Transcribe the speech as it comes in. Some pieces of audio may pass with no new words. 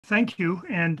thank you.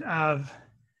 And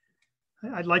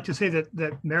I'd like to say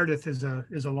that Meredith is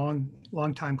a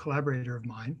long time collaborator of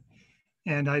mine.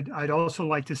 And I'd also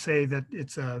like to say that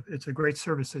it's a great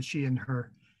service that she and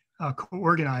her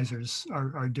co-organizers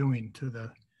are doing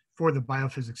for the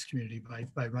biophysics community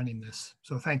by running this.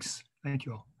 So thanks, thank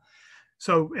you all.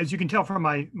 So as you can tell from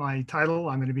my title,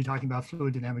 I'm going to be talking about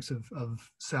fluid dynamics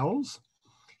of cells.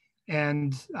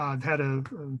 And I've had a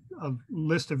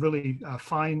list of really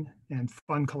fine and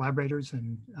fun collaborators,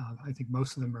 and I think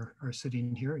most of them are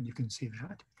sitting here, and you can see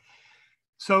that.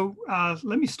 So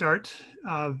let me start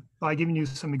by giving you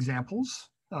some examples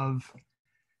of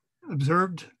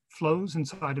observed flows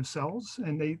inside of cells,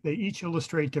 and they each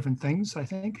illustrate different things, I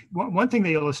think. One thing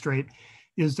they illustrate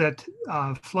is that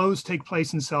flows take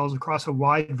place in cells across a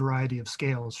wide variety of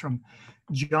scales, from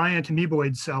giant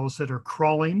amoeboid cells that are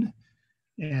crawling,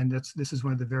 and this is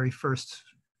one of the very first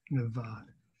kind of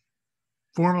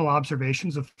formal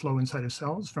observations of flow inside of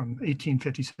cells from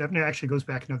 1857. It actually goes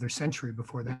back another century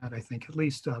before that, I think, at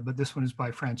least, but this one is by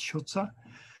Franz Schulze.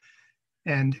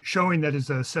 And showing that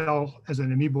as an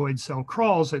amoeboid cell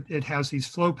crawls, it has these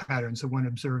flow patterns that one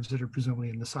observes that are presumably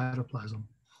in the cytoplasm.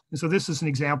 And so this is an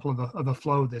example of a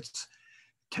flow that's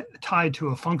tied to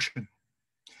a function.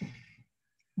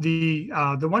 The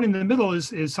one in the middle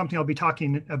is something I'll be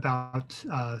talking about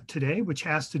today, which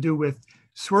has to do with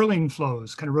swirling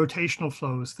flows, kind of rotational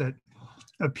flows that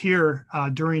appear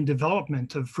during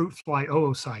development of fruit fly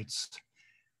oocytes,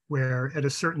 where at a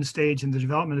certain stage in the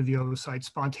development of the oocyte,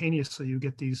 spontaneously you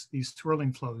get these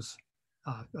swirling flows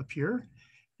appear.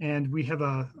 And we have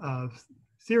a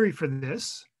theory for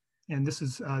this. And this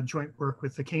is joint work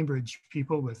with the Cambridge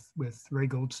people, with Ray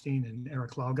Goldstein and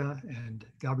Eric Lauga and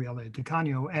Gabriele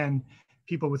DiCanio, and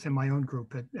people within my own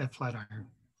group at Flatiron.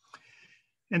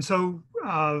 And so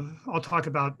I'll talk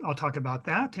about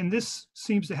that. And this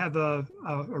seems to have a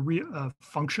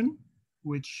function,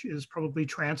 which is probably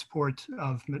transport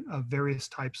of various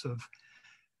types of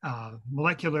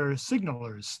molecular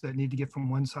signalers that need to get from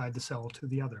one side of the cell to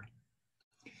the other.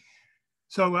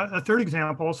 So a third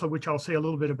example also, which I'll say a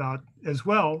little bit about as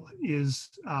well, is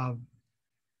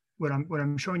what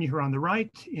I'm showing you here on the right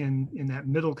in that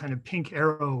middle kind of pink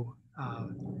arrow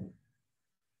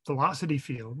velocity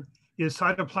field is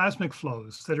cytoplasmic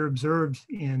flows that are observed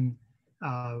in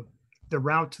the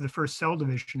route to the first cell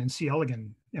division in C.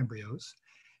 elegans embryos.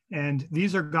 And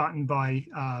these are gotten by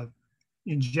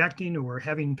injecting or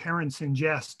having parents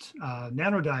ingest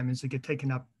nanodiamonds that get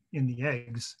taken up in the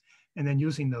eggs, and then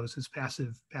using those as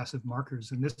passive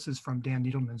markers. And this is from Dan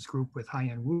Needleman's group with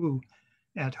Haiyan Wu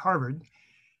at Harvard.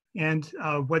 And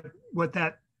what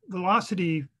that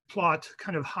velocity plot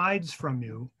kind of hides from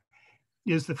you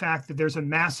is the fact that there's a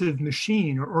massive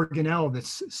machine or organelle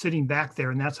that's sitting back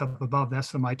there, and that's up above,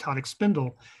 that's the mitotic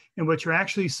spindle. And what you're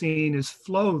actually seeing is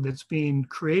flow that's being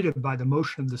created by the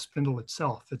motion of the spindle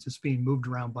itself. It's just being moved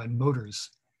around by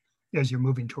motors as you're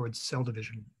moving towards cell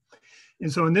division.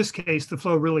 And so in this case, the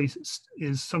flow really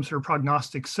is some sort of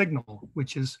prognostic signal,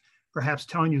 which is perhaps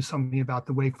telling you something about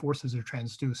the way forces are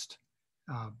transduced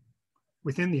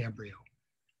within the embryo.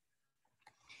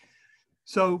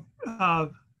 So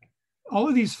all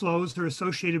of these flows are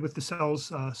associated with the cell's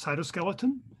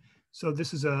cytoskeleton. So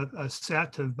this is a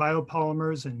set of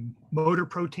biopolymers and motor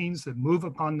proteins that move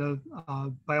upon the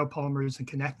biopolymers and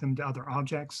connect them to other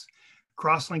objects,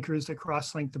 crosslinkers that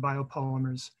crosslink the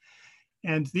biopolymers.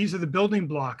 And these are the building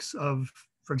blocks of,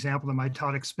 for example, the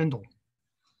mitotic spindle.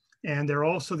 And they're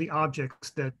also the objects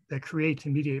that create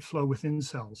and mediate flow within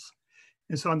cells.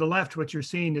 And so on the left, what you're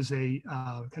seeing is a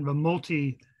kind of a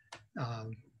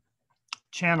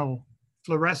multi-channel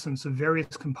fluorescence of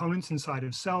various components inside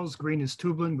of cells. Green is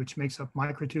tubulin, which makes up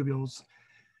microtubules.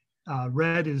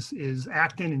 Red is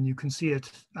actin, and you can see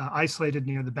it isolated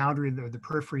near the boundary or the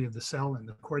periphery of the cell and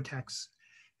the cortex.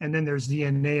 And then there's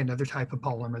DNA, another type of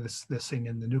polymer that's sitting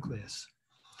in the nucleus.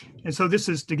 And so this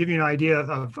is to give you an idea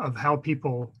of how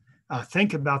people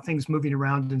think about things moving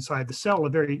around inside the cell. A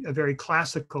very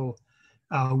classical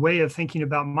way of thinking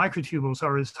about microtubules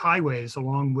are as highways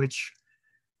along which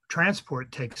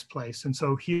transport takes place. And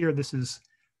so here, this is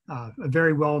a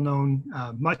very well-known,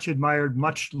 much admired,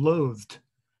 much loathed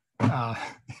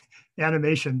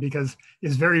animation, because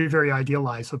it's very, very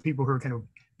idealized. So people who are kind of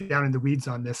down in the weeds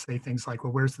on this say things like,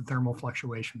 well, where's the thermal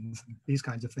fluctuations, and these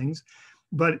kinds of things.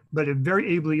 But it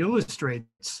very ably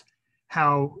illustrates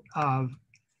how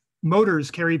motors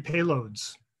carry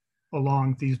payloads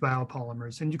along these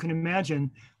biopolymers. And you can imagine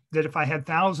that if I had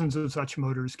thousands of such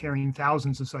motors carrying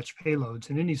thousands of such payloads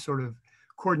in any sort of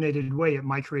coordinated way, it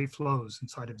might create flows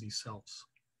inside of these cells.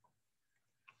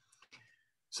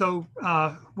 So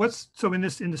in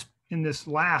this in this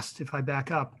last, if I back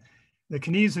up, the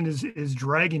kinesin is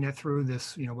dragging it through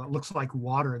this, what looks like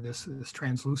water, this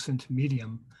translucent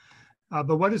medium.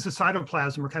 But what does the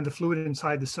cytoplasm or kind of the fluid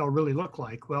inside the cell really look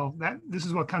like? Well, this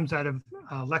is what comes out of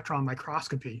electron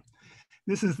microscopy.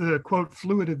 This is the, quote,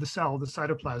 fluid of the cell, the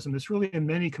cytoplasm. It's really a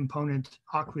many-component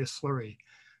aqueous slurry,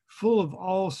 full of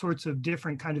all sorts of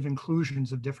different kind of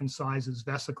inclusions of different sizes,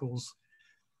 vesicles,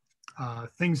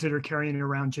 things that are carrying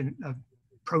around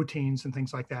proteins and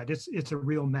things like that. It's a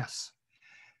real mess.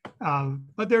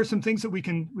 But there are some things that we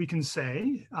can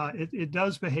say. It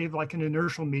does behave like an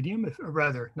inertial medium, or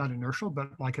rather not inertial,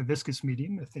 but like a viscous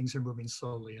medium if things are moving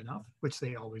slowly enough, which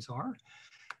they always are.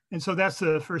 And so that's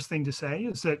the first thing to say,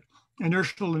 is that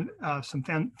inertial, some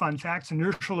fun facts,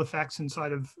 inertial effects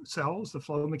inside of cells, the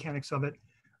flow mechanics of it,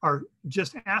 are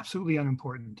just absolutely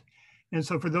unimportant. And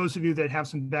so for those of you that have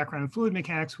some background in fluid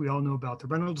mechanics, we all know about the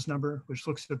Reynolds number, which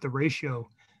looks at the ratio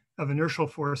of inertial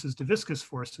forces to viscous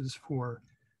forces for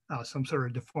some sort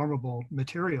of deformable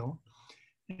material.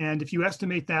 And if you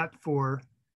estimate that for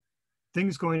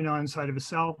things going on inside of a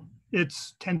cell,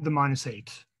 it's 10 to the minus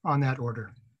 8 on that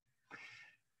order.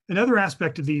 Another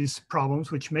aspect of these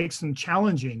problems, which makes them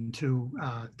challenging to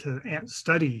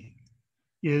study,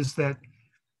 is that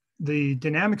the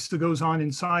dynamics that goes on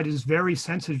inside is very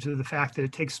sensitive to the fact that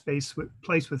it takes place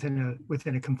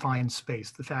within a confined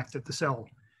space, the fact that the cell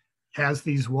has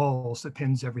these walls that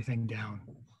pins everything down.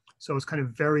 So it's kind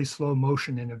of very slow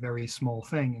motion in a very small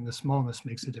thing, and the smallness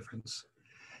makes a difference.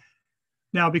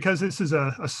 Now, because this is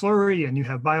a slurry and you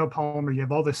have biopolymer, you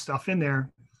have all this stuff in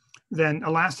there, then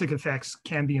elastic effects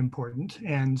can be important.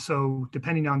 And so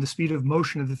depending on the speed of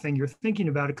motion of the thing you're thinking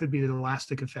about, it could be that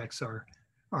elastic effects are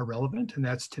relevant, and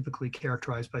that's typically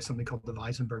characterized by something called the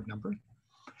Weissenberg number.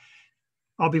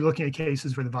 I'll be looking at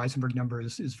cases where the Weissenberg number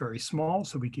is very small,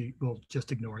 so we'll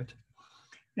just ignore it.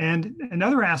 And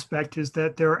another aspect is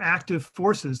that there are active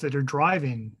forces that are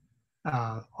driving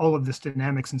all of this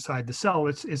dynamics inside the cell.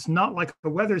 It's not like a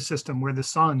weather system where the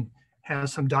sun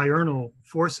has some diurnal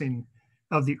forcing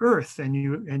of the earth, and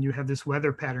you have this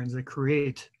weather patterns that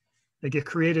get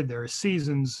created. There are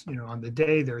seasons, on the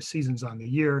day, there are seasons on the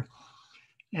year,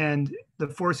 and the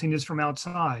forcing is from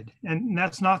outside. And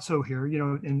that's not so here.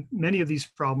 In many of these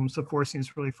problems, the forcing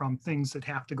is really from things that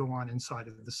have to go on inside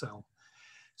of the cell.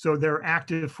 So there are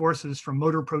active forces from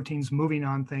motor proteins moving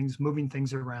on things, moving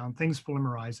things around, things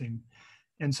polymerizing.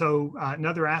 And so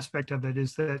another aspect of it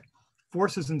is that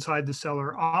forces inside the cell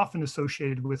are often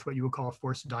associated with what you would call a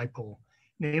force dipole.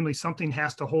 Namely, something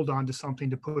has to hold on to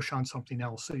something to push on something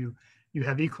else. So you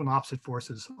have equal and opposite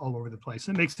forces all over the place.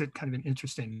 It makes it kind of an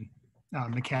interesting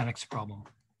mechanics problem.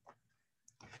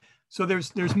 So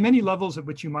there's many levels at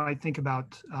which you might think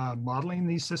about modeling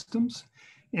these systems.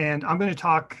 And I'm going to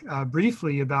talk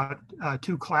briefly about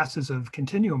two classes of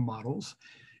continuum models.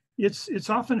 It's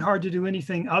often hard to do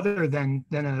anything other than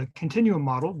a continuum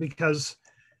model because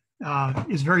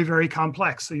it's very, very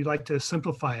complex. So you'd like to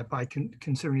simplify it by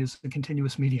considering it as a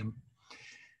continuous medium.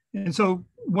 And so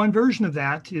one version of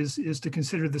that is to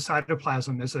consider the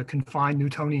cytoplasm as a confined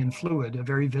Newtonian fluid, a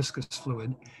very viscous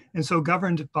fluid, and so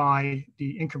governed by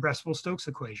the incompressible Stokes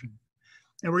equation.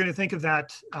 And we're going to think of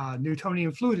that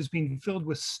Newtonian fluid as being filled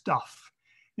with stuff.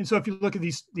 And so if you look at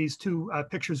these two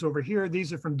pictures over here,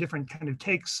 these are from different kind of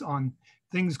takes on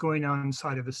things going on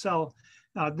inside of a cell.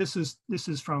 This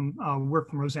is from work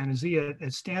from Rosanna Zia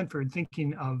at Stanford,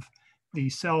 thinking of the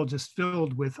cell just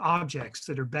filled with objects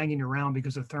that are banging around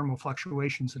because of thermal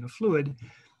fluctuations in a fluid.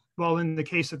 Well, in the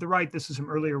case at the right, this is some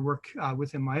earlier work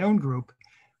within my own group,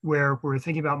 where we're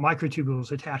thinking about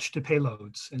microtubules attached to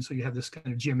payloads. And so you have this kind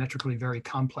of geometrically very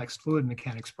complex fluid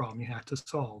mechanics problem you have to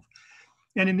solve.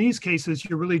 And in these cases,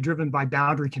 you're really driven by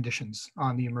boundary conditions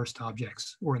on the immersed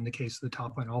objects, or in the case of the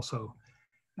top one, also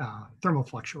thermal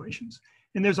fluctuations.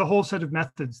 And there's a whole set of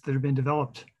methods that have been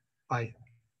developed by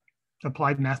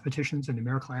applied mathematicians and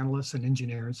numerical analysts and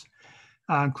engineers,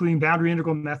 including boundary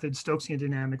integral methods, Stokesian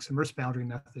dynamics, immersed boundary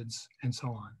methods, and so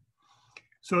on.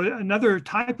 So another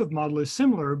type of model is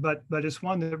similar, but it's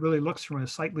one that really looks from a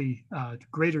slightly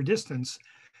greater distance,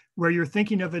 where you're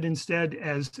thinking of it instead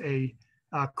as a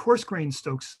coarse-grained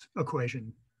Stokes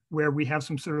equation, where we have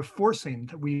some sort of forcing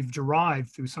that we've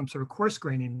derived through some sort of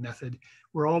coarse-graining method,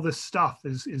 where all this stuff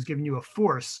is giving you a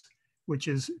force, which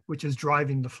is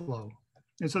driving the flow.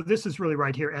 And so this is really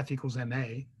right here, F equals ma.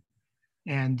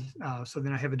 And so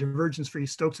then I have a divergence-free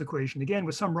Stokes equation, again,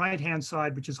 with some right-hand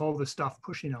side, which is all the stuff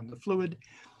pushing on the fluid.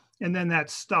 And then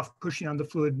that stuff pushing on the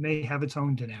fluid may have its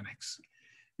own dynamics.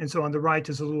 And so on the right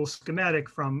is a little schematic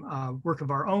from work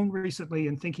of our own recently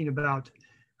in thinking about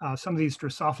some of these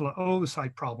Drosophila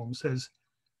oocyte problems as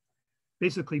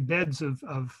basically beds of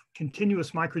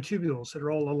continuous microtubules that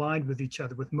are all aligned with each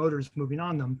other with motors moving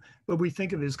on them, but we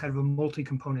think of it as kind of a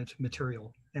multi-component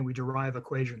material, and we derive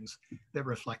equations that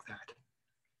reflect that.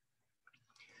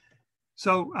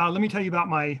 So let me tell you about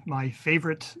my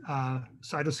favorite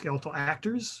cytoskeletal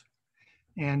actors.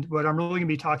 And what I'm really gonna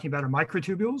be talking about are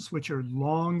microtubules, which are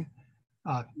long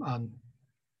on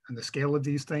the scale of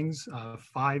these things,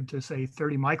 5 to say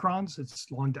 30 microns,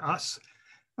 it's long to us.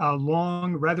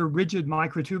 Long, rather rigid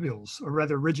microtubules, or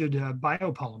rather rigid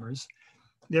biopolymers.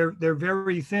 They're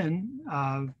very thin,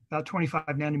 about 25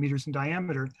 nanometers in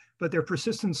diameter, but their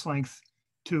persistence length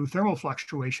to thermal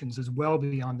fluctuations is well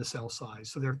beyond the cell size.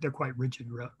 So they're quite rigid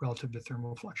relative to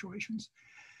thermal fluctuations.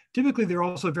 Typically, they're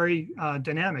also very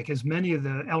dynamic, as many of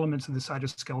the elements of the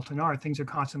cytoskeleton are. Things are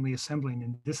constantly assembling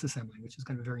and disassembling, which is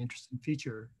kind of a very interesting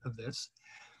feature of this.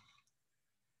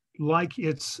 Like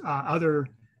its other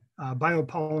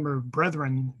biopolymer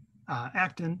brethren,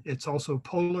 actin, it's also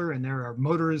polar, and there are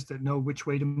motors that know which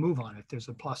way to move on it. There's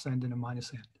a plus end and a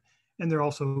minus end, and they're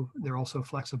also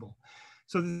flexible.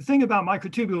 So the thing about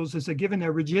microtubules is that given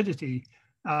their rigidity,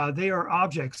 they are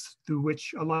objects through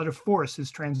which a lot of force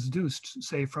is transduced,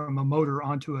 say from a motor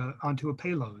onto a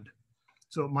payload.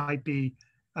 So it might be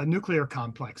a nuclear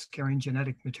complex carrying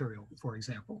genetic material, for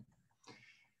example.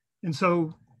 And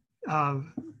so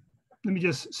let me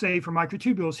just say for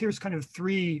microtubules, here's kind of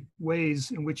 3 ways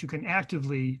in which you can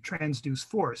actively transduce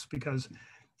force, because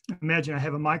imagine I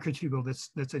have a microtubule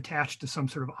that's attached to some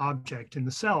sort of object in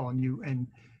the cell, and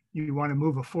you want to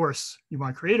move a force, you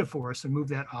want to create a force and move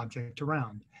that object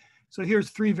around. So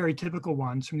here's 3 very typical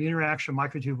ones from the interaction of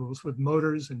microtubules with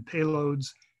motors and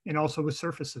payloads, and also with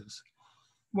surfaces.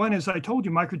 One is, I told you,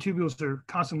 microtubules are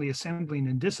constantly assembling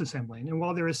and disassembling, and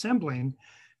while they're assembling,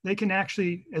 they can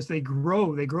actually, as they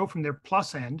grow from their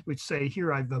plus end, which say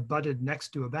here I've abutted next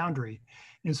to a boundary.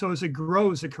 And so as it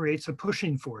grows, it creates a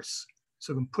pushing force.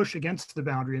 So it can push against the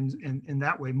boundary and in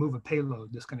that way move a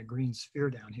payload, this kind of green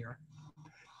sphere down here.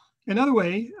 Another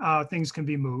way things can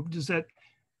be moved is that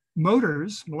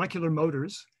motors, molecular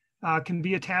motors, can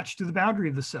be attached to the boundary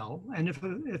of the cell. And if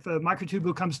a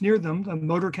microtubule comes near them, the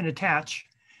motor can attach,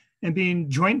 and being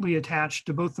jointly attached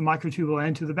to both the microtubule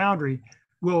and to the boundary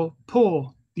will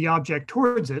pull the object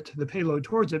towards it, the payload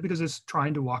towards it, because it's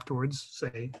trying to walk towards,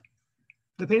 say,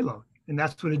 the payload. And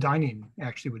that's what a dyning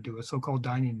actually would do, a so-called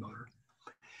dyning motor.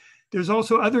 There's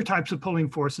also other types of pulling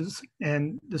forces,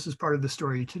 and this is part of the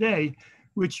story today,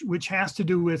 which has to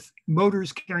do with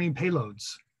motors carrying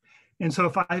payloads. And so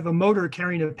if I have a motor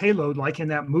carrying a payload, like in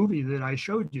that movie that I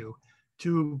showed you,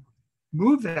 to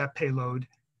move that payload,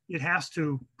 it has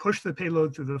to push the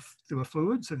payload through a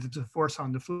fluid, so there's a force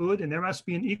on the fluid, and there must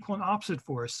be an equal and opposite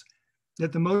force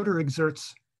that the motor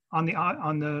exerts on the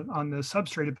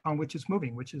substrate upon which it's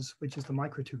moving, which is the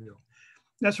microtubule.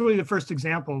 That's really the first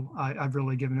example I've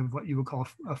really given of what you would call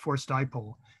a force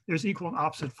dipole. There's equal and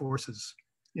opposite forces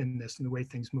in this, in the way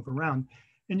things move around,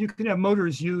 and you can have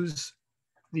motors use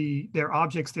their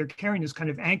objects they're carrying as kind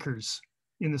of anchors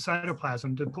in the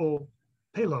cytoplasm to pull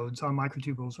payloads on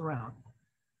microtubules around.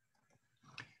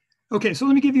 Okay, so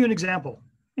let me give you an example.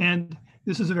 And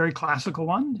this is a very classical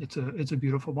one. It's a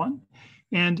beautiful one.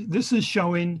 And this is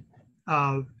showing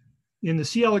in the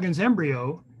C. elegans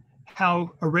embryo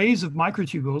how arrays of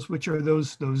microtubules, which are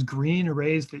those green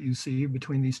arrays that you see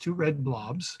between these 2 red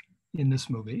blobs in this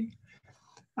movie,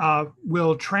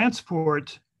 will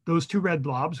transport those 2 red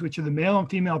blobs, which are the male and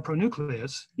female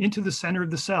pronucleus, into the center of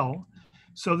the cell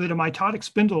so that a mitotic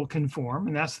spindle can form.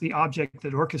 And that's the object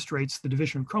that orchestrates the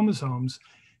division of chromosomes.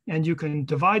 And you can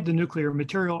divide the nuclear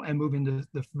material and move into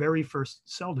the very first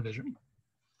cell division.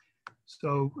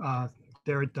 So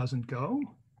there it doesn't go.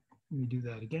 Let me do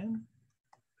that again.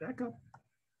 Back up.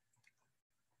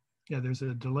 Yeah, there's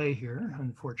a delay here,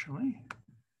 unfortunately.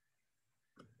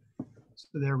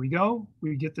 So there we go.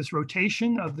 We get this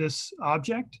rotation of this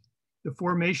object, the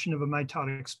formation of a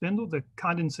mitotic spindle, the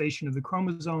condensation of the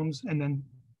chromosomes, and then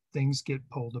things get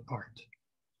pulled apart.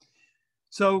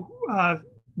 So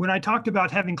when I talked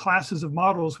about having classes of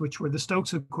models, which were the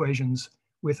Stokes equations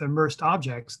with immersed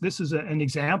objects, this is an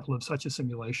example of such a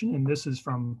simulation. And this is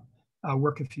from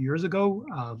work a few years ago,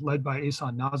 led by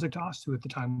Ehsan Naziktas, who at the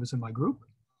time was in my group.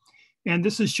 And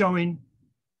this is showing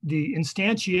the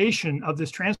instantiation of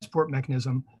this transport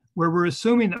mechanism, where we're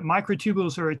assuming that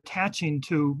microtubules are attaching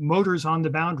to motors on the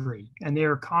boundary, and they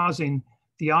are causing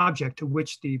the object to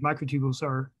which the microtubules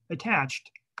are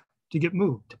attached to get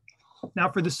moved.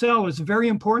 Now for the cell, it's very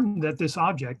important that this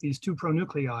object, these 2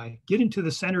 pronuclei, get into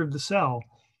the center of the cell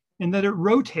and that it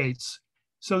rotates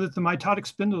so that the mitotic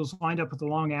spindle is lined up with the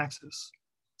long axis.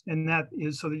 And that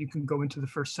is so that you can go into the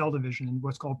first cell division in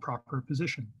what's called proper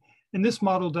position. And this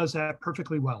model does that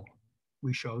perfectly well,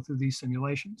 we show through these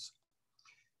simulations.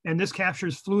 And this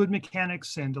captures fluid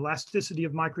mechanics and elasticity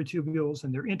of microtubules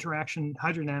and their interaction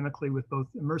hydrodynamically with both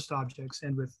immersed objects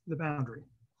and with the boundary.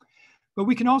 But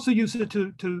we can also use it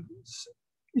to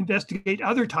investigate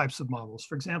other types of models.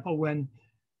 For example, when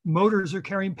motors are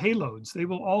carrying payloads, they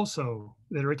will also,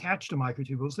 that are attached to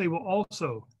microtubules, they will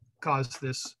also cause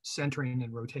this centering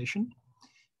and rotation.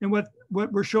 And what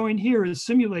we're showing here is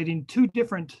simulating two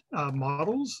different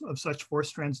models of such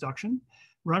force transduction,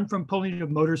 one from pulling of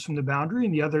motors from the boundary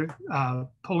and the other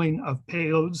pulling of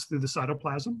payloads through the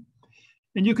cytoplasm.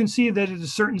 And you can see that at a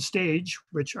certain stage,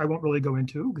 which I won't really go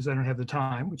into because I don't have the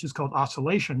time, which is called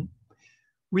oscillation,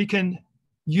 we can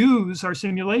use our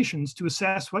simulations to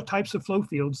assess what types of flow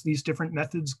fields these different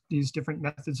methods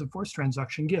of force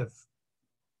transduction give.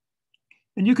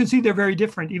 And you can see they're very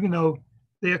different, even though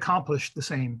they accomplish the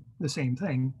same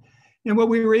thing. And what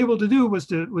we were able to do was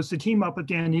to team up with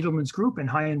Dan Needleman's group and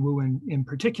Haiyan Wu in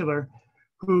particular,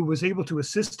 who was able to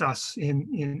assist us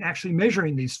in actually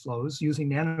measuring these flows using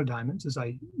nanodiamonds, as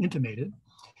I intimated.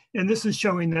 And this is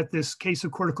showing that this case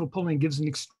of cortical pulling gives an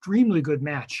extremely good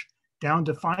match down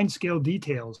to fine scale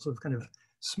details of kind of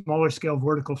smaller scale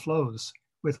vortical flows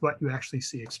with what you actually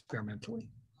see experimentally.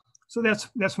 So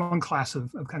that's one class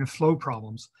of kind of flow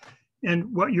problems.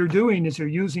 And what you're doing is you're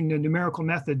using the numerical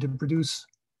method to produce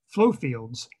flow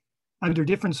fields under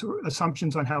different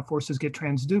assumptions on how forces get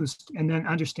transduced, and then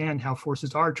understand how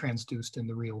forces are transduced in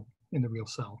the real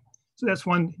cell. So that's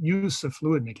one use of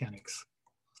fluid mechanics,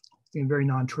 a very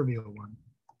non-trivial one.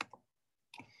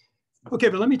 Okay,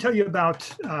 but let me tell you about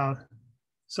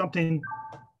something.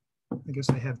 I guess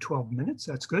I have 12 minutes.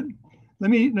 That's good. Let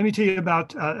me tell you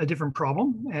about a different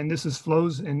problem, and this is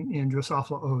flows in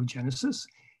Drosophila oogenesis.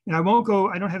 And I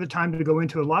don't have the time to go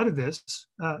into a lot of this,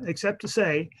 except to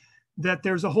say that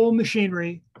there's a whole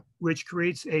machinery which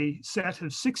creates a set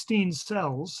of 16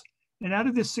 cells. And out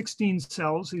of this 16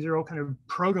 cells, these are all kind of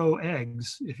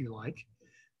proto-eggs, if you like.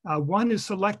 One is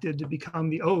selected to become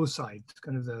the oocyte,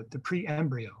 kind of the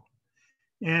pre-embryo.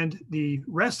 And the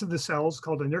rest of the cells,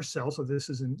 called a nurse cell, so this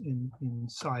is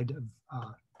inside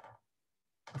of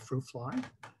a fruit fly.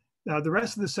 The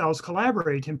rest of the cells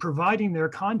collaborate in providing their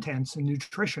contents and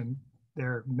nutrition,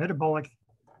 their metabolic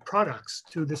products,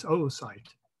 to this oocyte,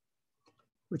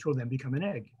 which will then become an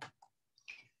egg.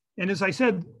 And as I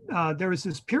said, there is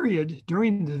this period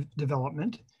during the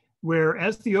development where,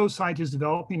 as the oocyte is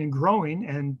developing and growing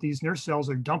and these nurse cells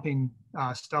are dumping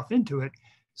stuff into it,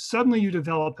 suddenly you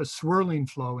develop a swirling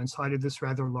flow inside of this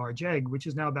rather large egg, which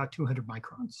is now about 200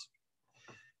 microns.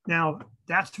 Now,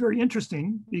 that's very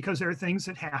interesting because there are things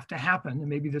that have to happen, and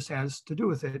maybe this has to do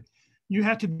with it. You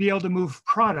have to be able to move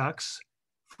products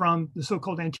from the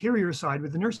so-called anterior side, where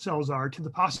the nurse cells are, to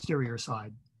the posterior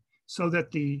side, so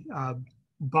that the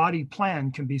body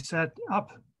plan can be set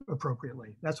up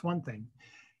appropriately. That's one thing.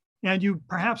 And you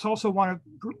perhaps also want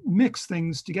to mix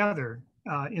things together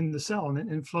in the cell,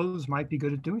 and flows might be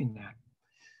good at doing that.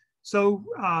 So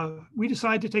we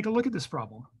decided to take a look at this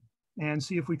problem and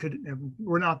see if we could.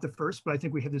 We're not the first, but I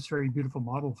think we have this very beautiful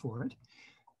model for it,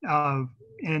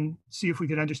 and see if we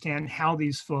could understand how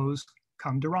these flows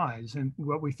come to rise. And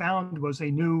what we found was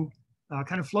a new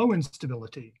kind of flow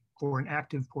instability for an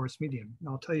active porous medium. And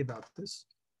I'll tell you about this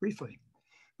briefly.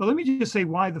 But let me just say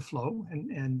why the flow.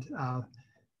 And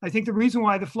I think the reason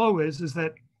why the flow is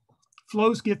that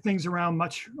flows get things around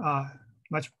much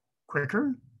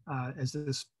quicker, as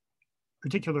this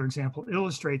particular example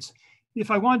illustrates. If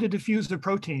I wanted to diffuse the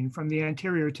protein from the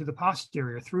anterior to the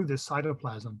posterior through this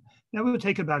cytoplasm, that would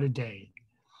take about a day.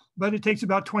 But it takes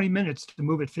about 20 minutes to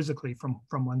move it physically from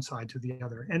one side to the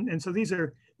other. And so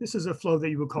this is a flow that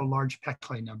you would call large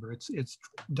Peclet number. It's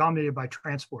dominated by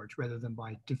transport rather than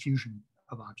by diffusion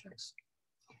of objects.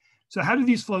 So how do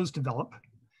these flows develop?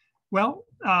 Well,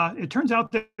 it turns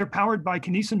out that they're powered by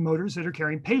kinesin motors that are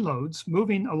carrying payloads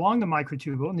moving along the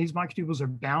microtubule, and these microtubules are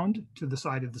bound to the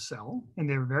side of the cell, and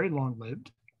they're very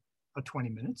long-lived, about 20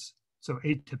 minutes, so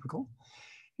atypical.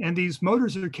 And these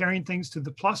motors are carrying things to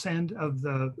the plus end of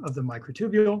the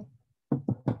microtubule.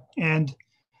 And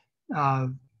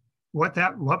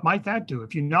what might that do?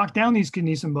 If you knock down these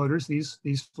kinesin motors,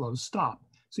 these flows stop.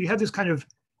 So you have this kind of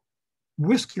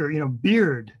whisker,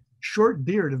 beard, short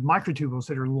beard of microtubules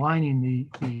that are lining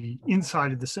the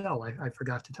inside of the cell. I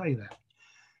forgot to tell you that.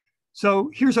 So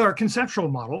here's our conceptual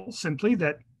model, simply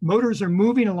that motors are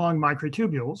moving along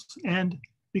microtubules, and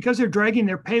because they're dragging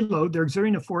their payload, they're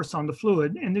exerting a force on the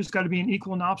fluid, and there's got to be an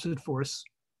equal and opposite force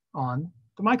on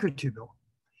the microtubule.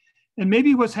 And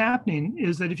maybe what's happening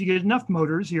is that if you get enough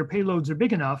motors, your payloads are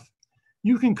big enough,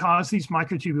 you can cause these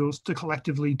microtubules to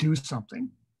collectively do something.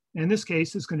 In this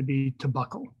case, it's going to be to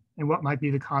buckle, and what might be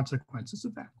the consequences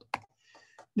of that.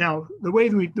 Now, the way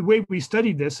we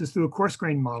studied this is through a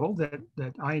coarse-grained model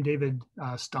that I and David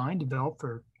Stein developed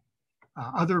for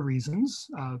other reasons.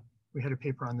 We had a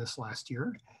paper on this last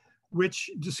year,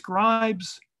 which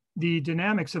describes the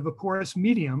dynamics of a porous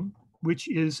medium, which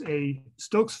is a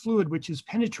Stokes fluid which is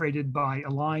penetrated by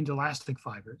aligned elastic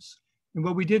fibers. And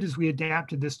what we did is we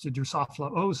adapted this to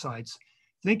Drosophila oocytes,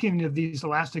 thinking of these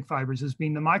elastic fibers as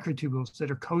being the microtubules that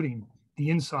are coating the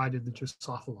inside of the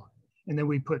Drosophila. And then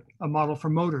we put a model for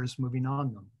motors moving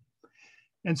on them.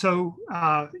 And so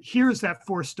here's that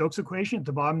forced Stokes equation at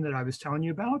the bottom that I was telling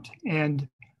you about. And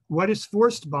what it's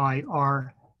forced by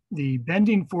are the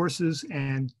bending forces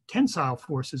and tensile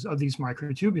forces of these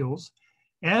microtubules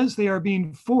as they are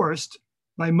being forced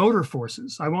by motor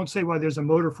forces. I won't say why there's a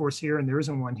motor force here and there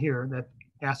isn't one here. That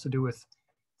has to do with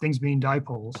things being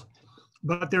dipoles.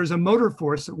 But there's a motor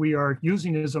force that we are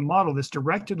using as a model that's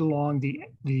directed along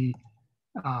the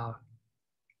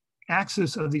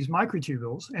axis of these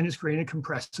microtubules and is creating a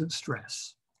compressive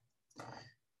stress.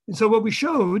 And so what we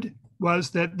showed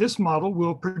was that this model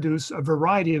will produce a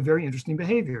variety of very interesting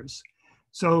behaviors.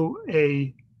 So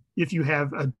if you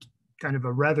have a kind of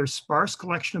a rather sparse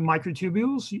collection of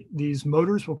microtubules, these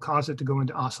motors will cause it to go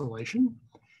into oscillation.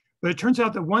 But it turns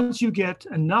out that once you get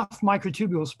enough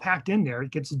microtubules packed in there,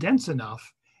 it gets dense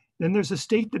enough, then there's a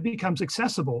state that becomes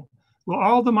accessible. Well,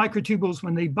 all the microtubules,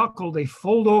 when they buckle, they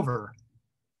fold over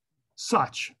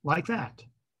like that.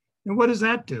 And what does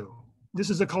that do? This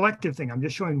is a collective thing. I'm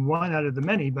just showing one out of the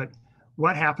many, but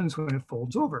what happens when it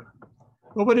folds over?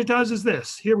 Well, what it does is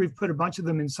this. Here we've put a bunch of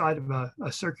them inside of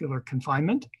a circular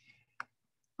confinement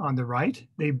on the right.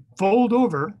 They fold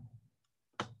over.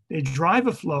 They drive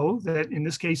a flow that in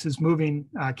this case is moving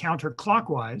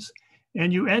counterclockwise,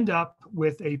 and you end up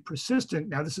with a persistent,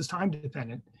 now this is time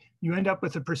dependent, you end up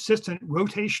with a persistent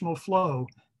rotational flow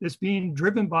that's being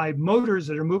driven by motors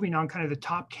that are moving on kind of the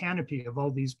top canopy of all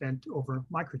these bent over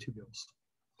microtubules.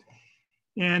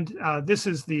 And this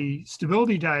is the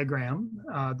stability diagram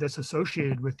that's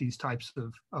associated with these types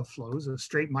of flows, of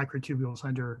straight microtubules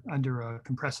under a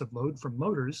compressive load from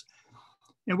motors.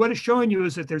 And what it's showing you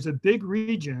is that there's a big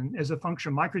region as a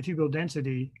function of microtubule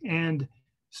density and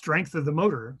strength of the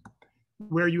motor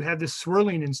where you have this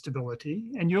swirling instability,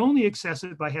 and you only access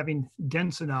it by having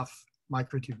dense enough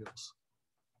microtubules.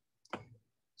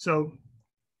 So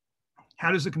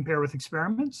how does it compare with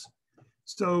experiments?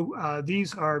 So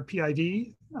these are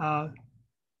PID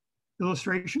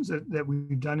illustrations that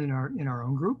we've done in our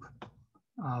own group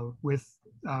with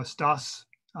Stas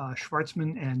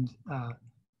Schwartzman and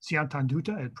Siantan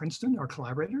Dutta at Princeton, our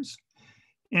collaborators.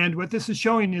 And what this is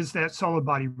showing is that solid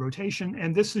body rotation.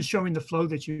 And this is showing the flow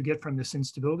that you get from this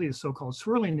instability, the so-called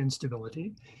swirling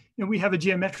instability. And we have a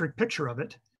geometric picture of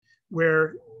it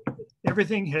where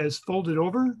everything has folded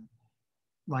over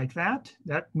like that.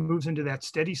 That moves into that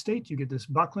steady state. You get this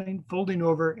buckling, folding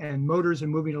over, and motors are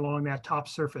moving along that top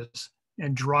surface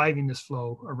and driving this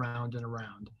flow around and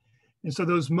around. And so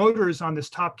those motors on this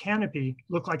top canopy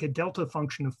look like a delta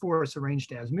function of force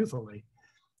arranged azimuthally.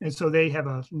 And so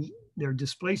they're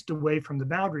displaced away from the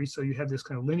boundary. So you have this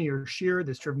kind of linear shear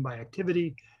that's driven by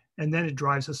activity, and then it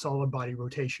drives a solid body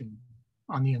rotation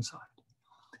on the inside.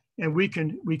 And we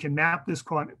can map this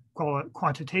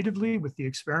quantitatively with the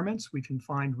experiments. We can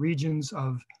find regions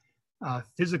of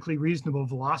physically reasonable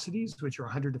velocities, which are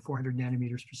 100 to 400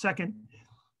 nanometers per second.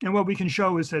 And what we can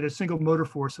show is that a single motor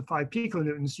force of 5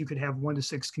 piconewtons, you could have 1 to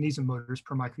 6 kinesin motors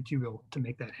per microtubule to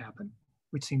make that happen,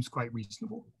 which seems quite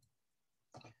reasonable.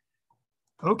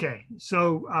 Okay,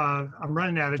 so I'm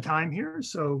running out of time here.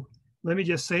 So let me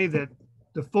just say that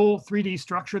the full 3D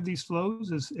structure of these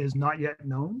flows is not yet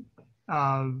known.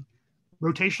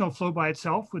 Rotational flow by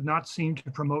itself would not seem to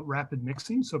promote rapid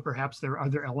mixing. So perhaps there are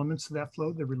other elements of that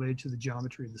flow that relate to the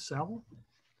geometry of the cell.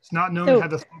 It's not known how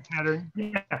the flow pattern,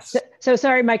 yes. So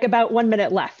sorry, Mike, about 1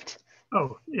 minute left.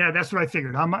 Oh, yeah, that's what I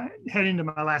figured. I'm heading to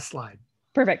my last slide.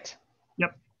 Perfect.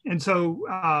 Yep, and so,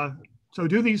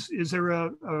 is there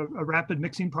a rapid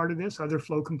mixing part of this? Other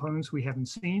flow components we haven't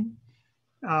seen?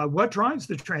 What drives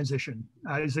the transition?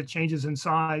 Is it changes in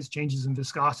size, changes in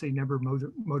viscosity, number of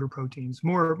motor proteins?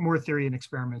 More theory and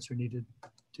experiments are needed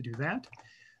to do that.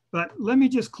 But let me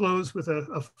just close with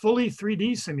a fully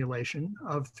 3D simulation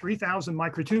of 3,000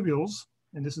 microtubules.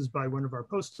 And this is by one of our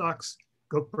postdocs,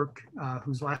 Gokberg,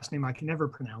 whose last name I can never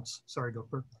pronounce. Sorry,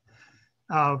 Gokberg.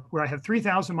 Where I have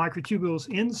 3,000 microtubules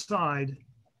inside,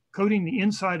 coating the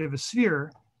inside of a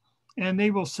sphere. and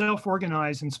they will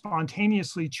self-organize and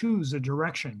spontaneously choose a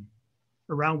direction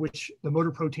around which the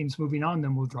motor proteins moving on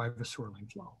them will drive a swirling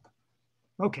flow.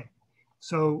 Okay,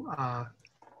 so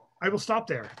I will stop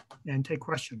there and take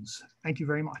questions. Thank you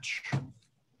very much.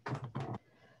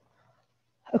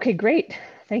 Okay, great.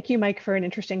 Thank you, Mike, for an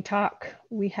interesting talk.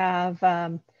 We have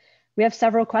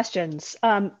several questions.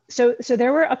 So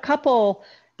there were a couple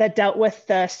that dealt with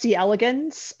the C.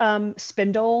 elegans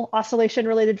spindle oscillation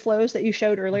related flows that you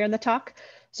showed earlier in the talk.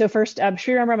 So first,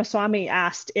 Sriram Ramaswamy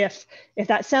asked if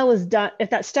that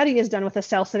study is done with a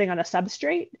cell sitting on a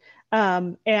substrate,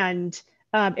 and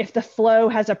if the flow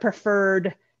has a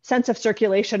preferred sense of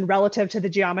circulation relative to the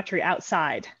geometry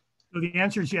outside. So the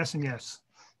answer is yes and yes.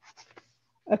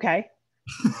 Okay.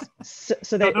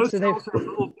 So those cells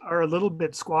are a little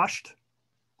bit squashed,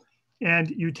 and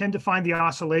you tend to find the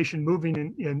oscillation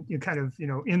moving in kind of,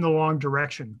 in the long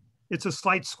direction. It's a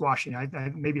slight squashing.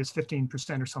 Maybe it's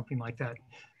 15% or something like that,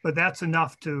 but that's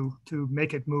enough to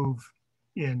make it move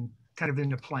in kind of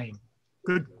in a plane.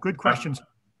 Good questions.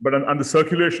 But on the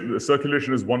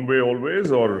circulation is one way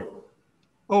always, or?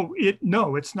 Oh,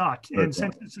 no, it's not. And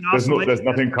since it's an oscillation, there's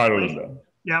nothing chiral in there.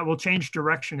 Yeah, it will change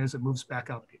direction as it moves back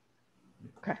up.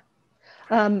 Okay.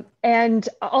 And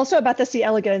also about the C.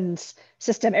 elegans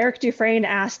system, Eric Dufresne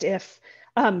asked if,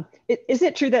 is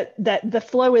it true that the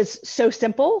flow is so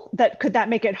simple that could that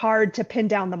make it hard to pin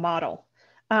down the model?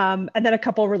 And then a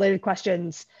couple related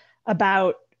questions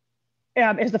about,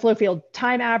 is the flow field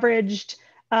time averaged?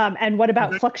 And what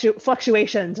about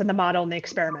fluctuations in the model and the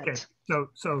experiment? Okay,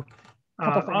 so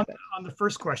on the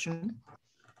first question,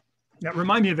 now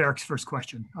remind me of Eric's first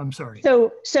question. I'm sorry.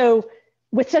 So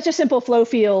with such a simple flow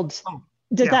field,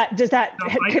 does that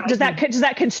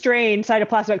constrain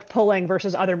cytoplasmic pulling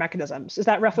versus other mechanisms? Is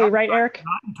that roughly right, Eric?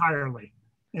 Not entirely.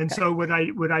 And so what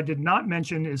I did not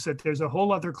mention is that there's a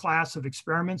whole other class of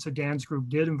experiments that Dan's group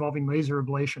did involving laser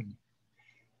ablation.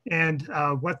 And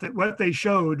what they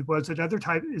showed was that other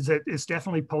type is that it's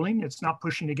definitely pulling. It's not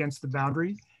pushing against the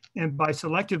boundary. And by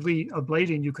selectively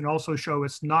ablating, you can also show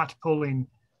it's not pulling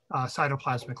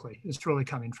cytoplasmically. It's really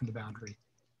coming from the boundary.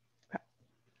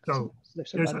 So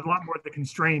there's a lot more that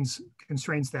constrains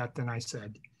that than I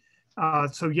said.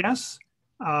 So yes,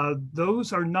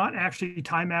 those are not actually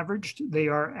time averaged. They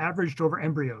are averaged over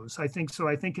embryos. I think so.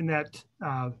 I think in that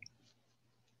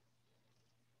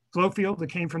flow field that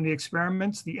came from the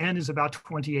experiments, the N is about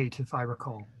 28, if I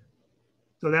recall.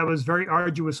 So that was very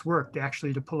arduous work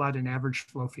to pull out an average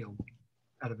flow field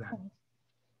out of that.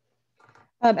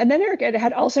 And then Eric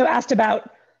had also asked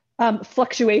about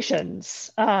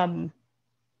fluctuations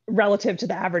relative to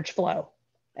the average flow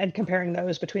and comparing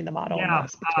those between the model. Yeah,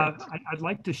 I'd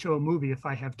like to show a movie if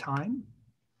I have time.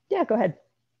 Yeah, go ahead.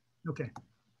 Okay.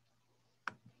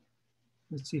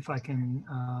 Let's see if I can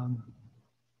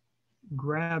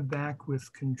grab back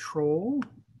with control.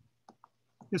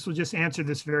 This will just answer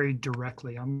this very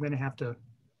directly. I'm going to have to,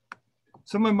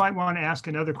 someone might want to ask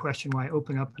another question while I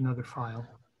open up another file.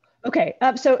 Okay,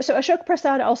 so Ashok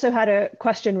Prasad also had a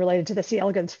question related to the C.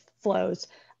 elegans flows.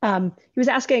 He was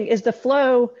asking, is the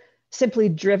flow simply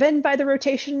driven by the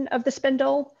rotation of the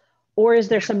spindle, or is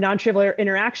there some non-trivial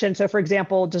interaction? So for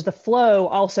example, does the flow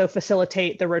also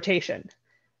facilitate the rotation?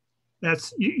 That's,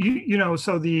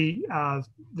 so the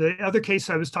other case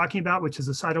I was talking about, which is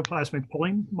the cytoplasmic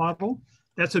pulling model,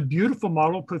 that's a beautiful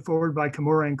model put forward by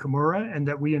Kimura and Kimura, and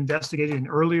that we investigated in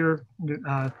earlier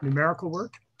numerical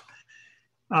work.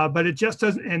 But it just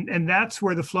doesn't, and that's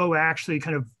where the flow actually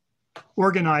kind of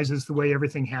organizes the way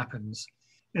everything happens.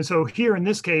 And so here in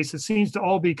this case, it seems to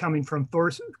all be coming from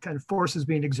forces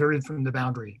being exerted from the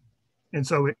boundary. And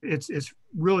so it's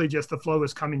really just the flow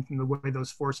is coming from the way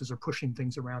those forces are pushing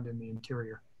things around in the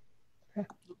interior. Okay.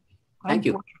 Thank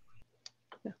you.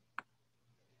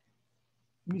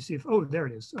 Let me see if, oh, there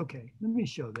it is. Okay, let me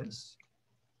show this.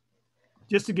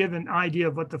 Just to give an idea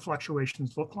of what the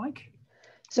fluctuations look like.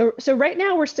 So right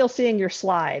now we're still seeing your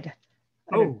slide.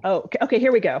 Oh, okay,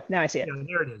 here we go. Now I see it. Yeah,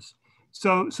 there it is.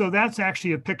 So that's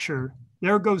actually a picture.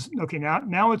 There it goes. Okay,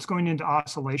 now it's going into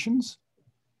oscillations.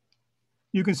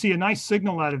 You can see a nice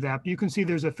signal out of that, but you can see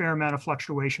there's a fair amount of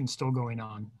fluctuation still going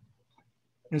on.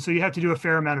 And so you have to do a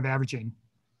fair amount of averaging.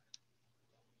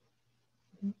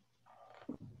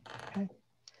 Okay.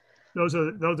 Those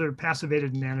are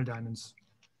passivated nanodiamonds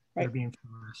that are being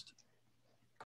fluoresced.